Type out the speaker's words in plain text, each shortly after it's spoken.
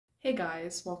Hey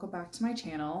guys, welcome back to my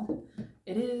channel.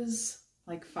 It is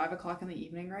like 5 o'clock in the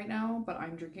evening right now, but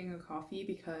I'm drinking a coffee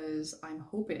because I'm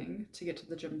hoping to get to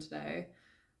the gym today.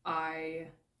 I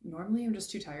normally am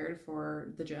just too tired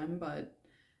for the gym, but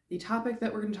the topic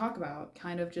that we're going to talk about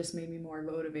kind of just made me more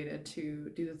motivated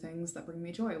to do the things that bring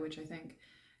me joy, which I think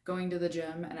going to the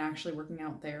gym and actually working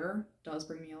out there does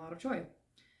bring me a lot of joy,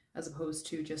 as opposed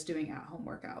to just doing at-home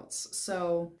workouts.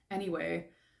 So anyway,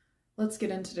 let's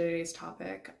get into today's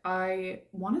topic. I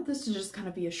wanted this to just kind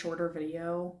of be a shorter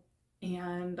video,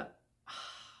 and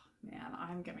man,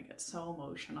 I'm gonna get so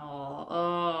emotional.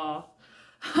 Oh,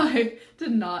 I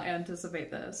did not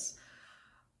anticipate this.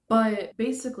 But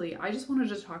basically, I just wanted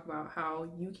to talk about how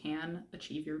you can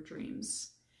achieve your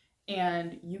dreams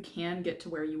and you can get to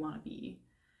where you want to be.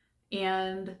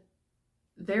 And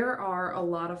there are a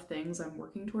lot of things I'm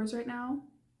working towards right now.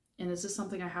 And this is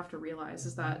something I have to realize,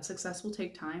 is that success will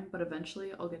take time, but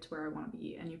eventually I'll get to where I want to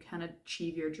be, and you can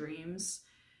achieve your dreams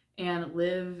and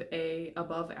live a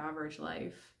above average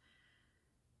life.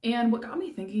 And what got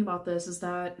me thinking about this is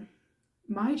that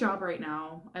my job right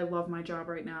now, I love my job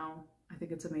right now. I think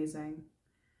it's amazing.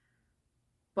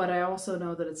 But I also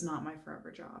know that it's not my forever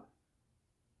job.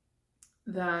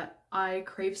 That I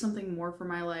crave something more for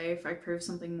my life. I crave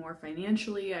something more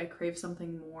financially. I crave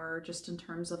something more just in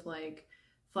terms of like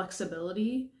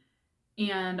flexibility,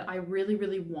 and I really,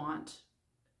 really want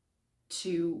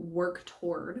to work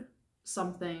toward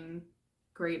something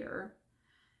greater.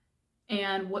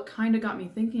 And what kind of got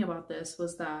me thinking about this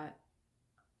was that,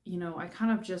 I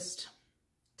kind of just,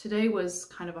 today was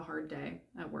kind of a hard day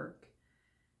at work.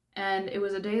 And it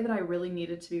was a day that I really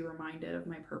needed to be reminded of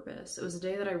my purpose. It was a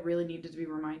day that I really needed to be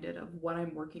reminded of what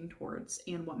I'm working towards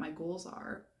and what my goals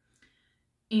are.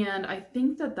 And I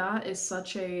think that that is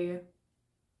such a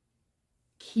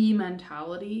key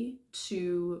mentality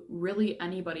to really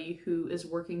anybody who is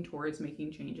working towards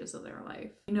making changes of their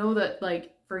life. You know that,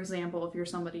 like, for example, if you're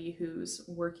somebody who's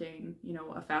working,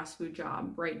 a fast food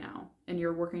job right now, and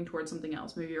you're working towards something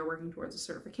else, maybe you're working towards a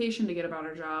certification to get a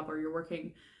better job, or you're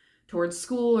working towards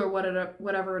school, or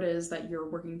whatever it is that you're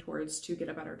working towards to get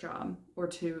a better job or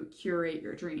to curate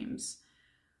your dreams.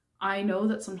 I know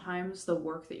that sometimes the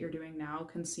work that you're doing now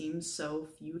can seem so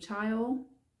futile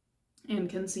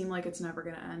and can seem like it's never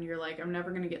going to end. You're like, I'm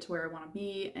never going to get to where I want to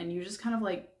be. And you just kind of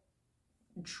like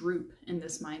droop in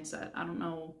this mindset. I don't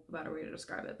know a better way to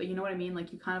describe it, but you know what I mean?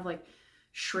 Like you kind of like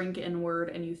shrink inward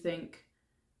and you think,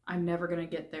 I'm never going to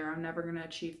get there. I'm never going to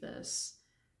achieve this.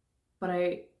 But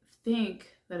I think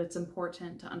that it's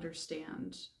important to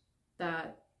understand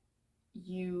that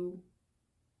you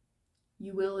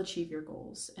will achieve your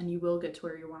goals and you will get to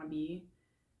where you want to be.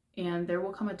 And there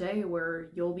will come a day where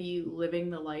you'll be living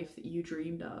the life that you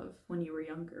dreamed of when you were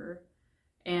younger.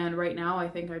 And right now, I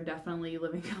think I'm definitely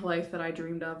living a life that I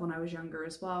dreamed of when I was younger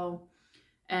as well.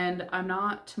 And I'm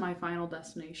not to my final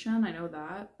destination. I know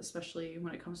that, especially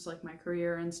when it comes to like my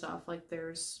career and stuff. Like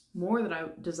there's more that I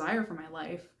desire for my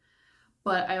life.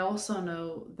 But I also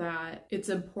know that it's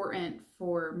important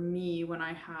for me when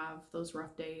I have those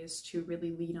rough days to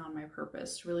really lean on my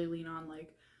purpose, to really lean on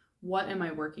like, what am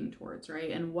I working towards,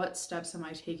 right? And what steps am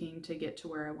I taking to get to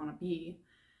where I want to be?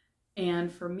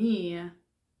 And for me,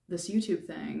 this YouTube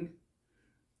thing,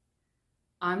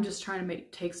 I'm just trying to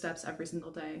take steps every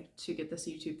single day to get this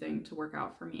YouTube thing to work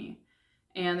out for me.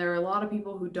 And there are a lot of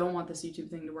people who don't want this YouTube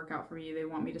thing to work out for me. They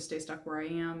want me to stay stuck where I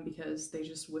am because they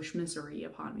just wish misery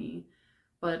upon me.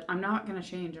 But I'm not going to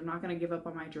change. I'm not going to give up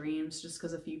on my dreams just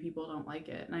because a few people don't like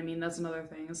it. And I mean, that's another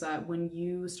thing, is that when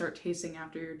you start chasing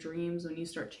after your dreams, when you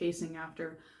start chasing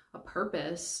after a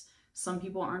purpose, some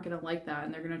people aren't going to like that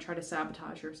and they're going to try to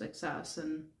sabotage your success.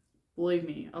 And believe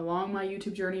me, along my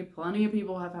YouTube journey, plenty of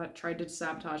people have tried to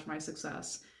sabotage my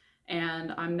success.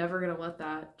 And I'm never going to let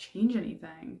that change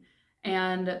anything.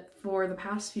 And for the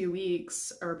past few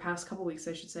weeks, or past couple weeks,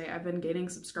 I should say, I've been gaining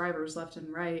subscribers left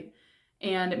and right.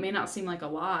 And it may not seem like a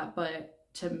lot, but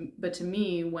to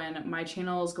me, when my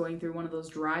channel is going through one of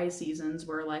those dry seasons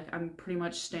where like I'm pretty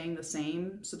much staying the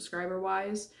same subscriber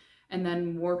wise, and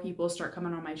then more people start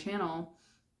coming on my channel,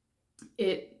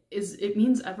 it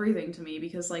means everything to me,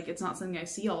 because like it's not something I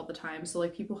see all the time. So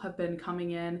like people have been coming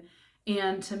in,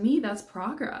 and to me that's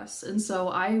progress. And so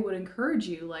I would encourage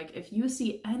you, like if you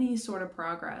see any sort of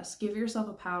progress, give yourself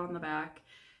a pat on the back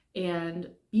and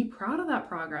be proud of that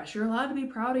progress. You're allowed to be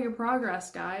proud of your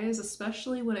progress, guys,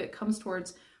 especially when it comes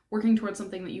towards working towards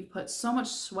something that you've put so much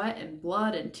sweat and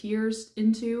blood and tears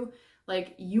into.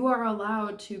 Like, you are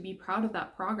allowed to be proud of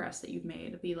that progress that you've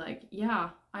made. Be like,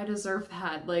 yeah, I deserve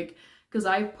that. Like, because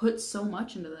I've put so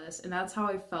much into this. And that's how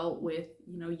I felt with,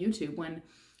 YouTube. When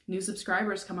new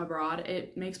subscribers come abroad,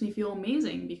 it makes me feel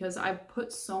amazing because I've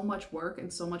put so much work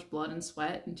and so much blood and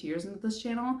sweat and tears into this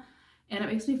channel. And it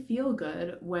makes me feel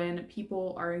good when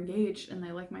people are engaged and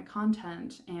they like my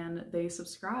content and they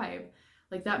subscribe.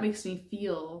 Like, that makes me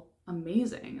feel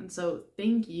amazing. And so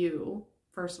thank you.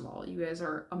 First of all, you guys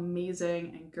are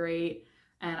amazing and great.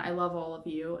 And I love all of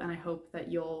you. And I hope that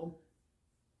you'll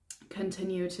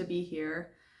continue to be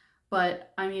here.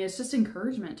 But I mean, it's just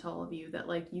encouragement to all of you that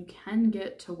like you can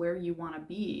get to where you want to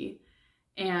be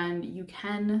and you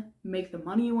can make the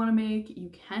money you want to make. You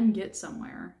can get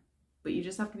somewhere, but you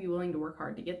just have to be willing to work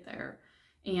hard to get there.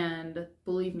 And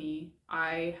believe me,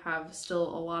 I have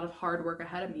still a lot of hard work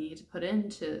ahead of me to put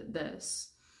into this.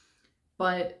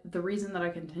 But the reason that I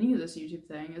continue this YouTube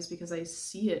thing is because I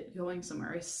see it going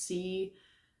somewhere. I see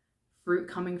fruit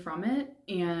coming from it,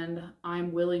 and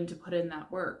I'm willing to put in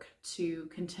that work to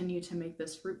continue to make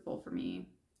this fruitful for me.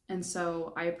 And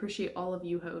so I appreciate all of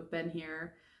you who have been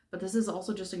here, but this is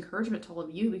also just encouragement to all of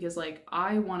you because like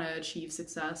I want to achieve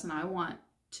success and I want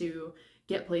to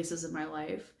get places in my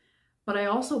life, but I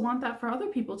also want that for other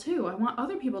people too. I want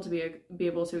other people to be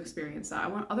able to experience that. I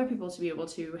want other people to be able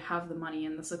to have the money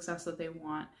and the success that they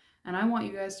want. And I want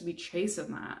you guys to be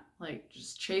chasing that, like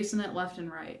just chasing it left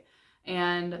and right.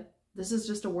 And this is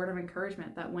just a word of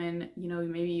encouragement that when, you know,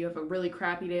 maybe you have a really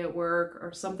crappy day at work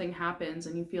or something happens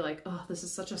and you feel like, oh, this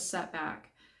is such a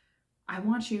setback. I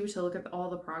want you to look at all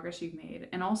the progress you've made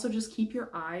and also just keep your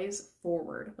eyes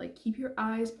forward. Like keep your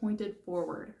eyes pointed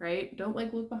forward, right? Don't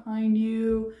like look behind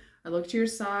you or look to your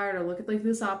side or look at like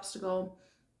this obstacle.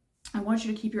 I want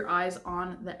you to keep your eyes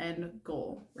on the end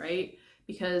goal, right?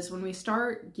 Because when we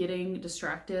start getting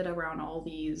distracted around all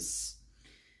these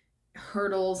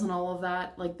hurdles and all of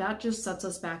that, like that just sets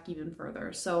us back even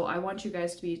further. So I want you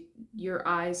guys to be your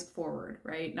eyes forward,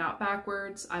 right? Not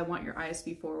backwards. I want your eyes to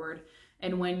be forward.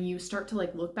 And when you start to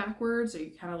like look backwards or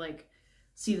you kind of like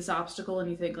see this obstacle and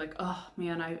you think like, oh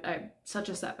man, I such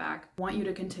a setback. I want you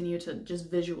to continue to just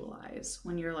visualize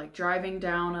when you're like driving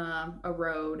down a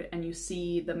road and you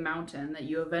see the mountain that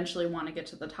you eventually want to get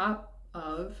to the top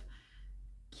of.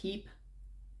 Keep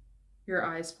your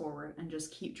eyes forward and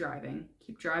just keep driving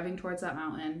towards that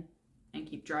mountain and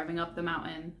keep driving up the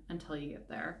mountain until you get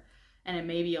there. And it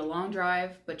may be a long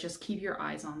drive, but just keep your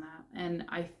eyes on that. And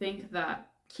I think that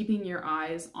keeping your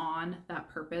eyes on that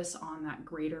purpose, on that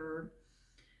greater,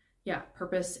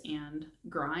 purpose and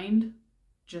grind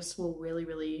just will really,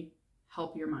 really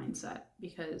help your mindset,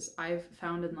 because I've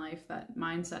found in life that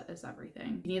mindset is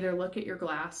everything. You can either look at your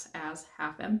glass as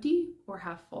half empty or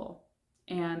half full.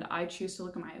 And I choose to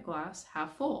look at my glass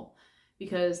half full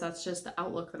because that's just the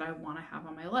outlook that I want to have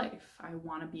on my life. I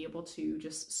want to be able to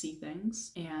just see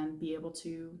things and be able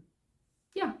to,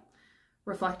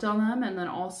 reflect on them, and then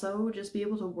also just be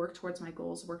able to work towards my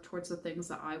goals, work towards the things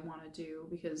that I want to do,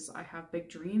 because I have big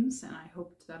dreams and I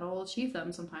hope that I'll achieve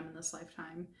them sometime in this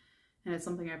lifetime. And it's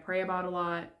something I pray about a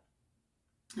lot.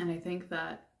 And I think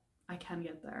that I can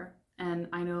get there. And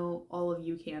I know all of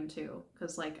you can too,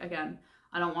 because like, again,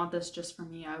 I don't want this just for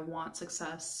me. I want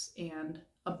success and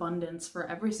abundance for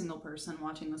every single person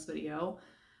watching this video,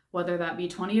 whether that be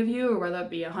 20 of you or whether that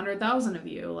be 100,000 of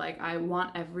you. Like, I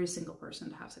want every single person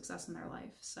to have success in their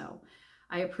life. So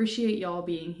I appreciate y'all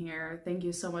being here. Thank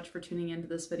you so much for tuning into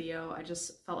this video. I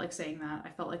just felt like saying that. I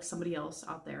felt like somebody else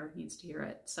out there needs to hear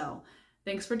it. So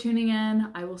thanks for tuning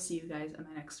in. I will see you guys in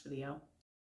my next video.